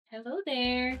Hello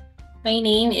there. My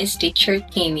name is Teacher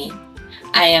Kimmy.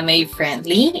 I am a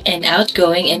friendly and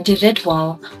outgoing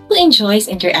individual who enjoys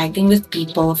interacting with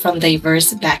people from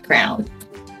diverse backgrounds.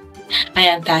 I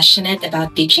am passionate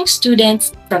about teaching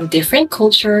students from different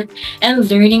cultures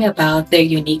and learning about their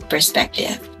unique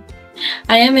perspective.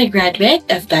 I am a graduate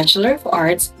of Bachelor of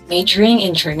Arts majoring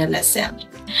in journalism.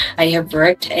 I have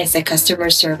worked as a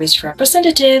customer service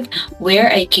representative where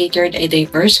I catered a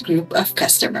diverse group of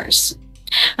customers.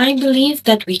 I believe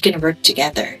that we can work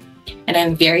together, and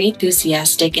I'm very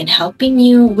enthusiastic in helping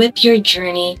you with your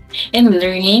journey in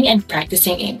learning and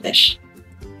practicing English.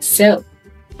 So,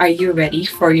 are you ready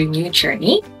for your new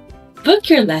journey? Book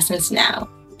your lessons now,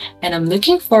 and I'm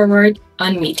looking forward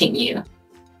on meeting you.